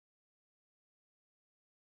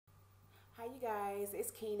you guys?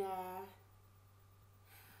 It's Kina.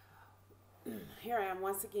 Here I am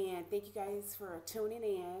once again. Thank you guys for tuning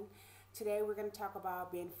in. Today we're going to talk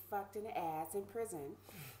about being fucked in the ass in prison.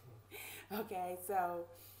 Okay, so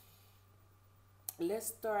let's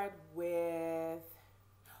start with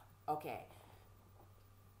okay.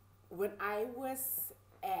 When I was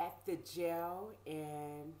at the jail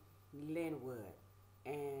in Linwood,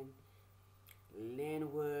 and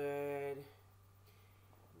Linwood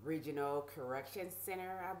Regional Correction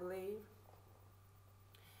Center, I believe,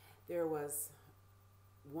 there was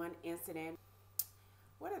one incident.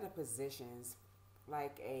 What are the positions?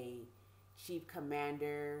 Like a chief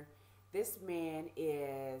commander. This man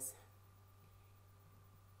is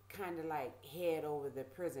kind of like head over the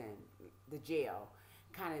prison, the jail,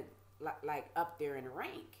 kind of like up there in the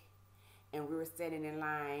rank. And we were standing in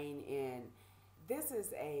line, and this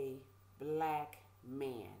is a black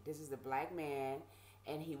man. This is a black man,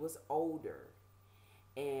 and he was older.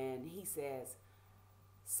 And he says,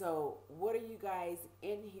 "So, what are you guys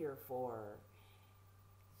in here for?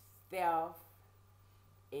 Theft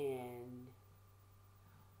and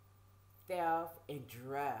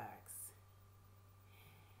drugs."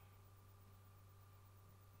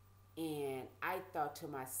 And I thought to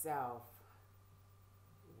myself,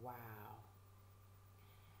 wow,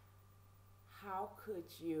 how could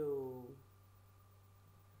you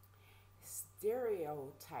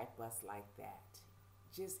stereotype us like that?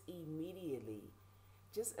 Just immediately,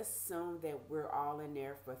 just assume that we're all in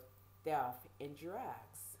there for theft and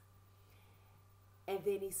drugs. And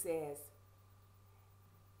then he says,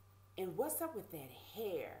 "And what's up with that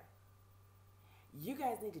hair? You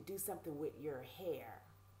guys need to do something with your hair."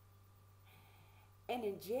 And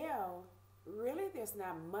in jail, really, there's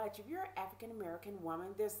not much. If you're an African American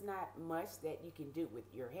woman, there's not much that you can do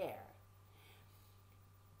with your hair.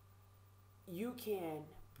 You can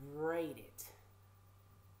braid it.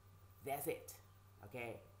 That's it.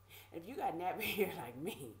 Okay? And if you got nappy hair like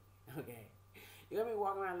me, okay, you're gonna be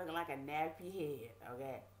walking around looking like a nappy head,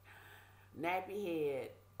 okay? Nappy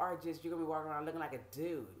head, or just you're gonna be walking around looking like a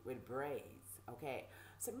dude with braids, okay?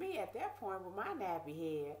 So me at that point with my nappy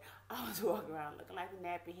head, I was walking around looking like a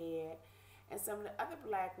nappy head, and some of the other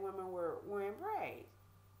black women were wearing braids.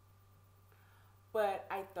 But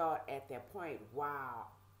I thought at that point, wow,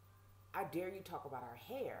 I dare you talk about our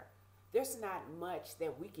hair. There's not much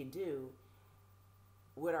that we can do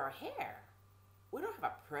with our hair. We don't have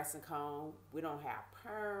a pressing comb. We don't have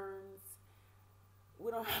perms.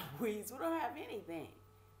 We don't have weeds. We don't have anything.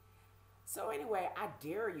 So anyway, I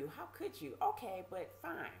dare you. How could you? Okay, but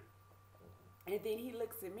fine. And then he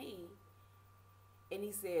looks at me and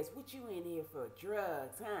he says, "What you in here for?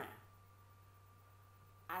 Drugs, huh?"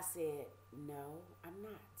 I said, "No, I'm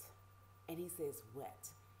not." And he says,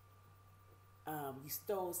 "What? You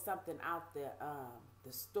stole something out the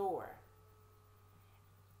store."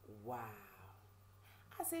 Wow.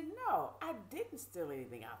 I said, "No, I didn't steal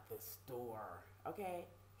anything out the store." Okay.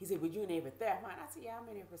 He said, "Would you in here for theft?" I said, "Yeah, I'm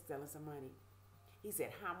in here for stealing some money." He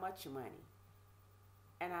said, "How much money?"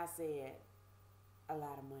 And I said, "A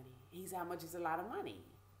lot of money." He said, "How much is a lot of money?"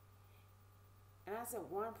 And I said,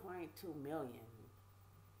 1.2 million.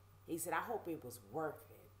 He said, "I hope it was worth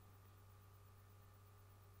it."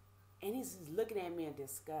 And he's just looking at me in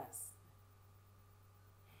disgust.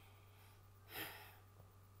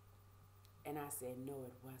 And I said, "No,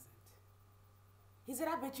 it wasn't." He said,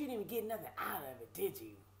 "I bet you didn't get nothing out of it, did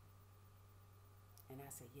you?" And I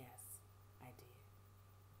said, "Yes, I did."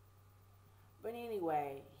 But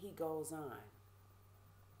anyway, he goes on.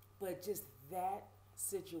 But just that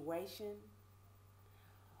situation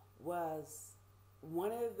was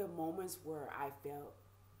one of the moments where I felt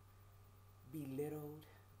belittled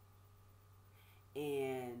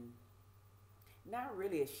and not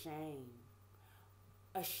really ashamed.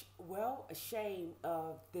 Ashamed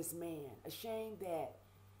of this man. Ashamed that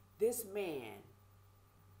this man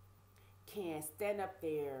can stand up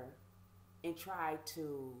there and try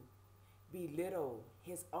to belittle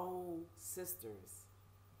his own sisters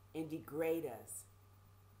and degrade us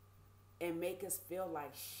and make us feel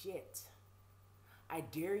like shit. I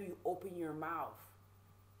dare you open your mouth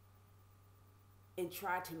and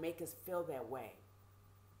try to make us feel that way.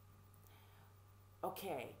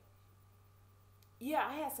 Okay. Yeah,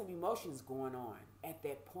 I had some emotions going on at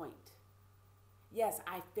that point. Yes,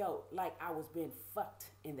 I felt like I was being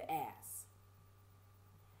fucked in the ass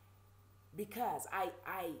because I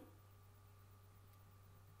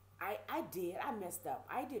messed up.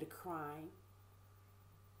 I did a crime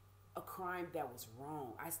that was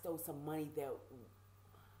wrong. I stole some money that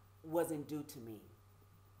wasn't due to me,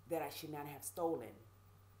 that I should not have stolen.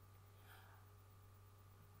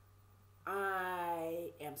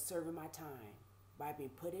 am serving my time by being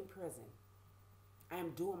put in prison. I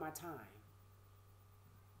am doing my time.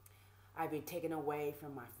 I've been taken away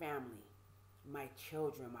from my family, my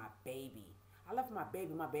children, my baby. I left my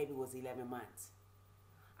baby. My baby was 11 months.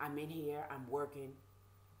 I'm in here. I'm working.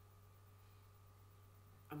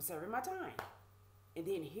 I'm serving my time. And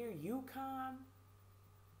then here you come.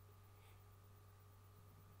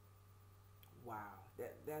 Wow.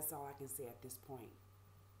 That's all I can say at this point.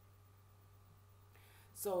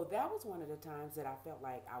 So that was one of the times that I felt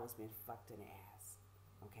like I was being fucked in the ass.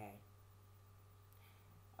 Okay?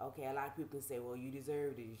 Okay, a lot of people say, well, you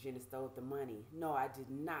deserved it. You shouldn't have stole the money. No, I did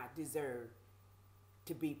not deserve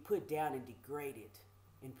to be put down and degraded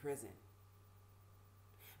in prison.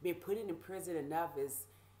 Being put in prison enough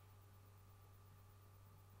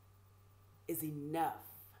is enough.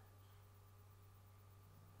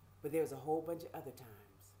 But there's a whole bunch of other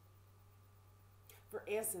times. For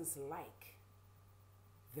instance, like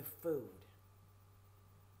the food.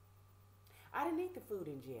 I didn't eat the food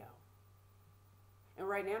in jail. And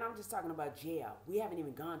right now, I'm just talking about jail. We haven't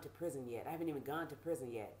even gone to prison yet. I haven't even gone to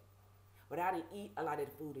prison yet. But I didn't eat a lot of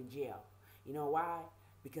the food in jail. You know why?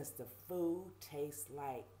 Because the food tastes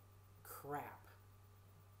like crap.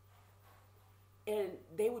 And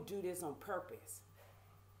they would do this on purpose.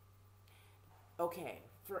 Okay,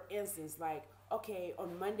 for instance, like, okay,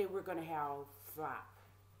 on Monday we're going to have flop.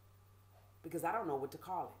 Because I don't know what to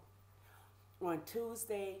call it. On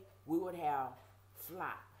Tuesday, we would have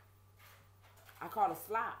flop. I call it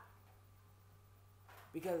flop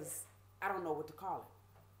because I don't know what to call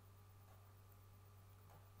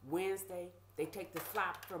it. Wednesday, they take the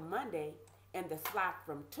flop from Monday and the flop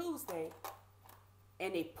from Tuesday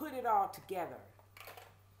and they put it all together.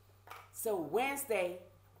 So Wednesday,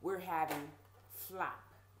 we're having flop.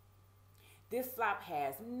 This flop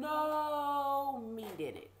has no meat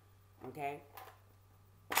in it, okay?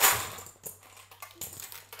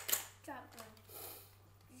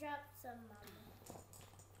 Drop some, Mama.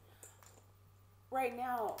 Right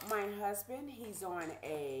now, my husband, he's on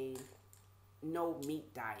a no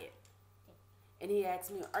meat diet. And he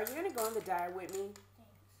asked me, are you going to go on the diet with me?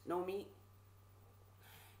 Thanks. No meat?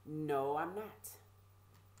 No, I'm not.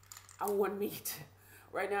 I want meat.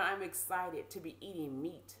 Right now, I'm excited to be eating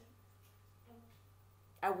meat.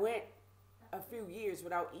 I went a few years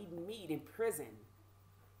without eating meat in prison,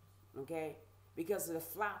 okay? Because of the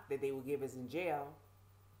flop that they would give us in jail.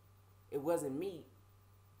 It wasn't meat.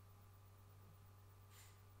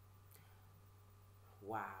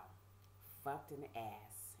 Wow. Fucked in the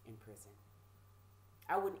ass in prison.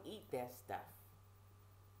 I wouldn't eat that stuff.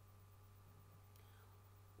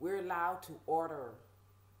 We're allowed to order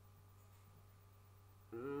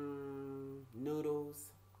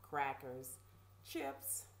noodles, crackers,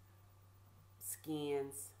 chips,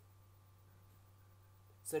 skins.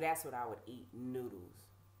 So that's what I would eat, noodles.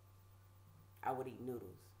 I would eat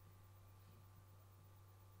noodles.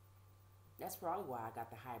 That's probably why I got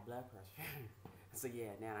the high blood pressure. So yeah,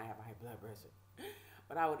 now I have high blood pressure.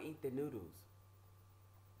 But I would eat the noodles.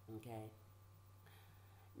 Okay.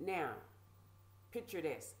 Now, picture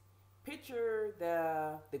this. Picture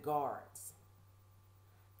the guards.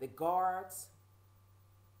 The guards.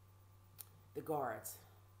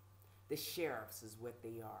 The sheriffs is what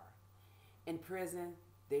they are. In prison,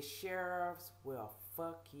 the sheriffs will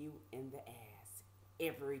fuck you in the ass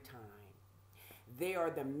every time. They are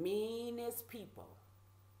the meanest people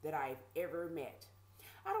that I've ever met.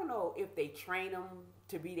 I don't know if they train them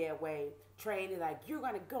to be that way. Train it like, you're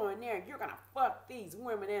going to go in there and you're going to fuck these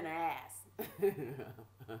women in the ass.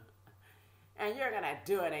 And you're going to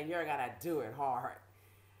do it and you're going to do it hard.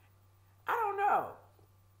 I don't know.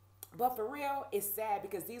 But for real, it's sad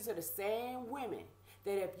because these are the same women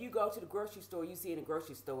that if you go to the grocery store, you see in the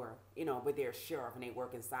grocery store, you know, but they're a sheriff and they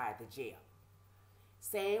work inside the jail.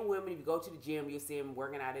 Same women, if you go to the gym, you'll see them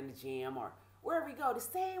working out in the gym or wherever you go, the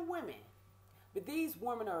same women. But these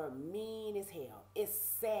women are mean as hell. It's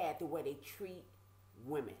sad the way they treat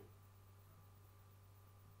women.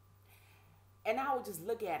 And I would just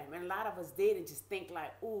look at them, and a lot of us did and just think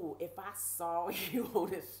like, ooh, if I saw you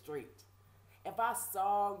on the street, if I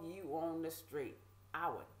saw you on the street, I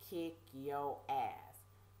would kick your ass.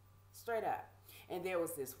 Straight up. And there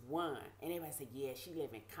was this one, and everybody said, yeah, she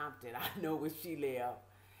live in Compton. I know where she live.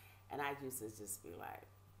 And I used to just be like,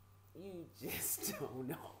 you just don't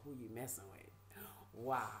know who you messing with.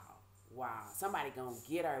 Wow. Wow. Somebody gonna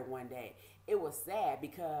get her one day. It was sad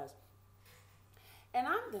because, and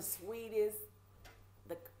I'm the sweetest,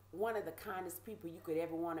 one of the kindest people you could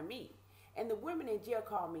ever want to meet. And the women in jail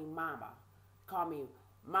called me Mama. Called me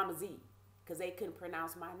Mama Z. Because they couldn't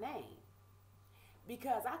pronounce my name.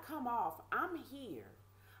 Because I come off, I'm here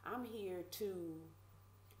I'm here to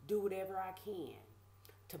do whatever I can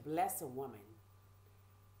to bless a woman,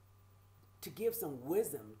 to give some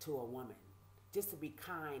wisdom to a woman, just to be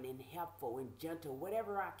kind and helpful and gentle,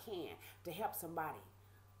 whatever I can to help somebody.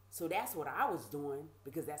 So that's what I was doing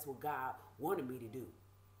because that's what God wanted me to do.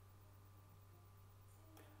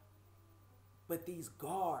 But these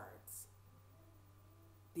guards,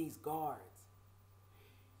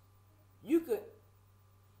 you could,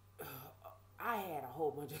 I had a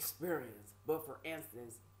whole bunch of experience, but for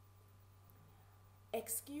instance,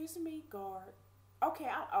 excuse me, guard. Okay,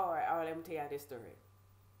 all right, let me tell you this story.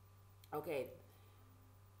 Okay,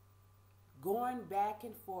 going back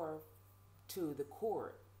and forth to the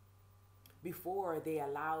court before they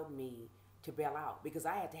allowed me to bail out because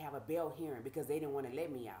I had to have a bail hearing because they didn't want to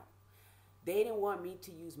let me out. They didn't want me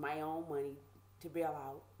to use my own money to bail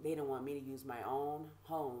out. They didn't want me to use my own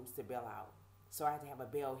homes to bail out. So I had to have a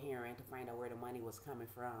bail hearing to find out where the money was coming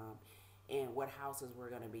from and what houses were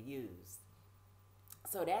going to be used.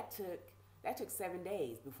 So that took 7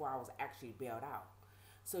 days before I was actually bailed out.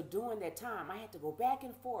 So during that time, I had to go back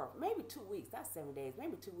and forth, maybe 2 weeks, not 7 days,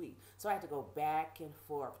 maybe 2 weeks. So I had to go back and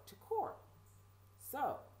forth to court.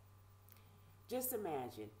 So just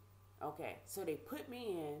imagine, okay, so they put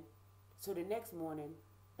me in. So the next morning,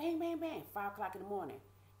 bang, bang, bang, 5 o'clock in the morning.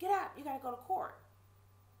 Get up, you got to go to court.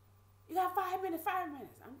 You got 5 minutes, 5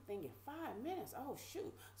 minutes. I'm thinking, 5 minutes? Oh,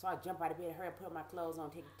 shoot. So I jump out of bed, hurry up, put my clothes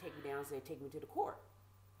on, take me downstairs, take me to the court.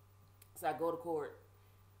 So I go to court.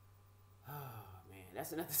 Oh, man,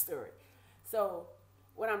 that's another story. So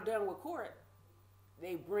when I'm done with court,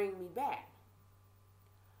 they bring me back.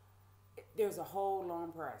 There's a whole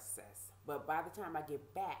long process. But by the time I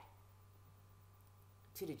get back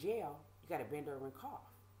to the jail, you got to bend over and cough.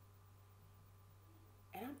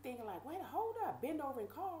 And I'm thinking like, wait, hold up, bend over and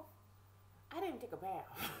cough. I didn't take a bath.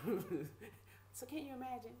 So can you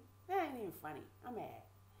imagine? That ain't even funny. I'm mad.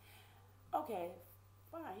 Okay,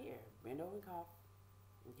 fine, here, bend over and cough.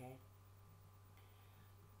 Okay.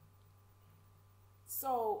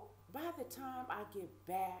 So by the time I get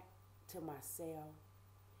back to my cell,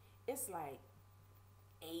 it's like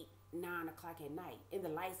 8, 9 o'clock at night, and the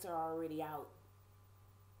lights are already out.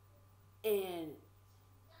 And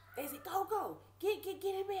they say, go, get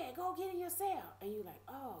in bed, go get in your cell. And you're like,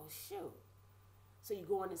 oh, shoot. So you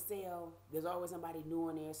go in the cell, there's always somebody new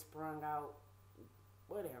in there, sprung out,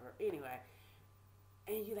 whatever. Anyway,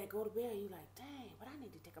 and you like go to bed, and you're like, dang, but I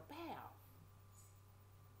need to take a bath.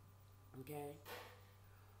 Okay?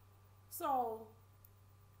 So,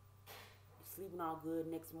 sleeping all good,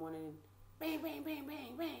 next morning, bang, bang, bang,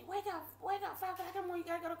 bang, bang, wake up, 5 o'clock in the morning,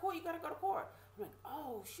 you gotta go to court. I'm like,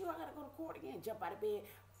 oh, shoot, I gotta go to court again. Jump out of bed.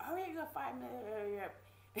 Hurry up, you got 5 minutes. Hurry up.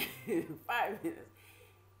 5 minutes.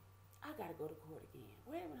 I gotta go to court again.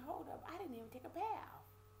 Wait a minute, hold up. I didn't even take a bath.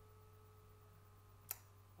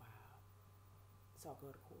 Wow. So I go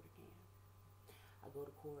to court again. I go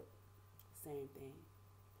to court, same thing.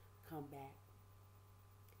 Come back,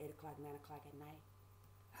 8 o'clock, 9 o'clock at night.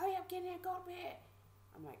 Hurry up, get in there, go to bed.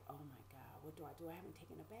 I'm like, oh my God, what do? I haven't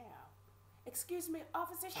taken a bath. Excuse me,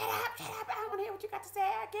 officer, shut up. I don't want to hear what you got to say.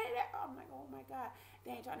 I get it. I'm like, oh my God,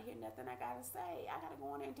 they ain't trying to hear nothing I got to say. I got to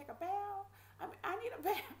go in there and take a bath. I need a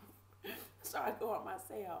bath. So I go in my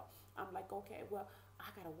cell. I'm like, okay, well, I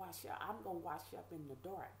got to wash up. I'm going to wash up in the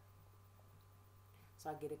dark. So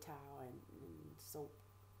I get a towel and soap.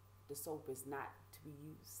 The soap is not to be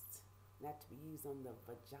used on the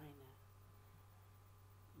vagina.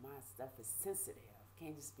 My stuff is sensitive.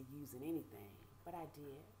 Can't just be using anything. But I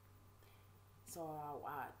did. So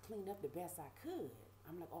I cleaned up the best I could.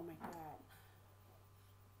 I'm like, oh my God.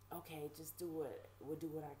 Okay, just we'll do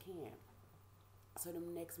what I can. So the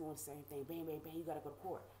next morning, same thing. Bang, bang, bang, you gotta go to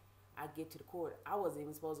court. I get to the court. I wasn't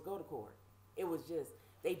even supposed to go to court. It was just,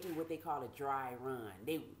 they do what they call a dry run.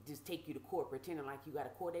 They just take you to court pretending like you got a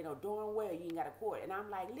court. They know darn well you ain't got a court. And I'm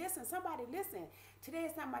like, listen, somebody listen. Today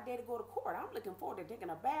is not my day to go to court. I'm looking forward to taking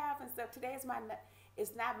a bath and stuff.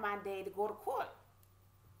 It's not my day to go to court.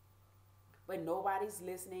 But nobody's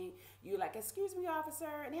listening. You're like, excuse me, officer.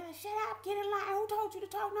 And they're like, shut up, get in line. Who told you to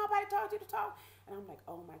talk? Nobody told you to talk. And I'm like,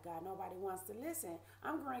 oh my God, nobody wants to listen.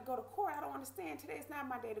 I'm going to go to court. I don't understand. Today's not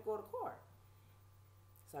my day to go to court.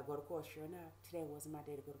 So I go to court. Sure enough, today wasn't my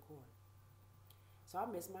day to go to court. So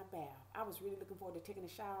I missed my bath. I was really looking forward to taking a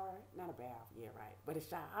shower. Not a bath, yeah, right. But a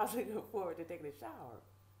shower. I was looking forward to taking a shower.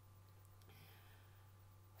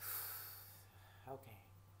 Okay.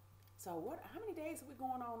 So how many days are we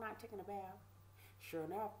going on not taking a bath? Sure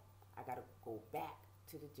enough, I got to go back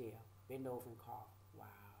to the jail, bend over and cough. Wow.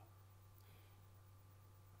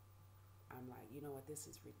 I'm like, you know what? This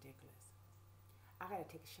is ridiculous. I got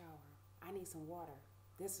to take a shower. I need some water.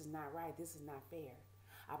 This is not right. This is not fair.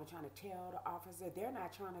 I've been trying to tell the officer. They're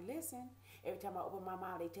not trying to listen. Every time I open my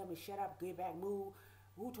mouth, they tell me, shut up, get back, move.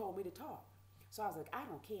 Who told me to talk? So I was like, I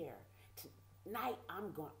don't care. Tonight, I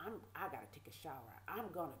gotta take a shower.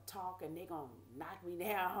 I'm gonna talk and they're gonna knock me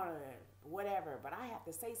down or whatever. But I have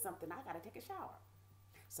to say something. I gotta take a shower.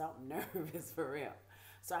 So I'm nervous for real.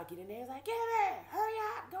 So I get in there, it's like, get in there, hurry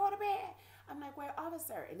up, go to bed. I'm like, wait,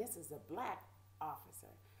 officer, and this is a black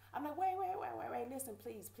officer. I'm like, wait, listen,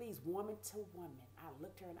 please, woman to woman. I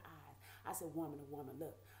looked her in the eyes. I said, woman to woman,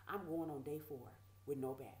 look, I'm going on day 4 with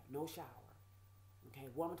no bath, no shower. Okay,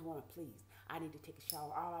 woman to woman, please. I need to take a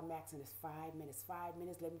shower. All I'm asking is 5 minutes. 5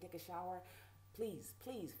 minutes, let me take a shower. Please.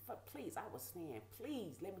 I was saying,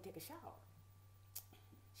 please, let me take a shower.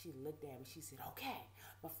 She looked at me. She said, okay,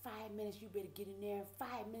 but 5 minutes, you better get in there.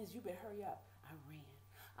 5 minutes, you better hurry up.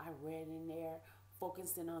 I ran in there,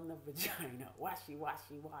 focusing on the vagina. Washy.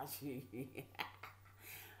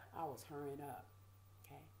 I was hurrying up,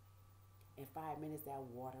 okay? In 5 minutes, that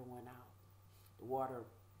water went out. The water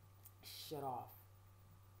shut off.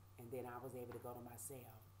 And then I was able to go to my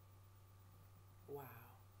cell. Wow.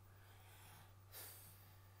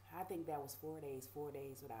 I think that was 4 days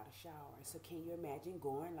without a shower. So can you imagine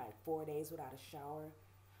going like 4 days without a shower?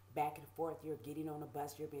 Back and forth, you're getting on a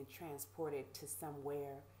bus, you're being transported to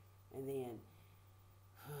somewhere, and then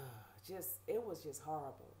it was just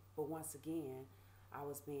horrible. But once again, I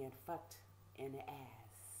was being fucked in the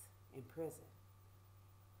ass in prison.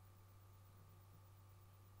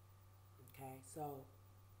 Okay, so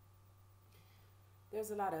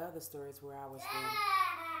there's a lot of other stories where I was being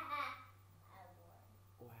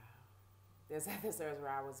wow. There's other stories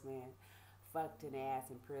where I was being fucked in the ass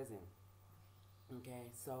in prison.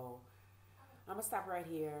 Okay, so I'm gonna stop right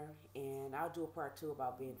here, and I'll do a part 2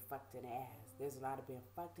 about being fucked in the ass. There's a lot of being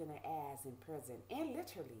fucked in the ass in prison, and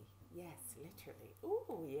literally, yes, literally.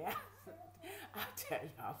 Ooh, yeah. I'll tell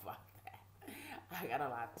y'all about that. I got a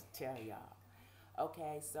lot to tell y'all.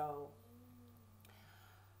 Okay, so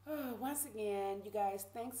once again, you guys,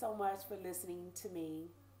 thanks so much for listening to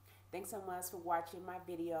me. Thanks so much for watching my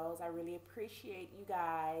videos. I really appreciate you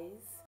guys.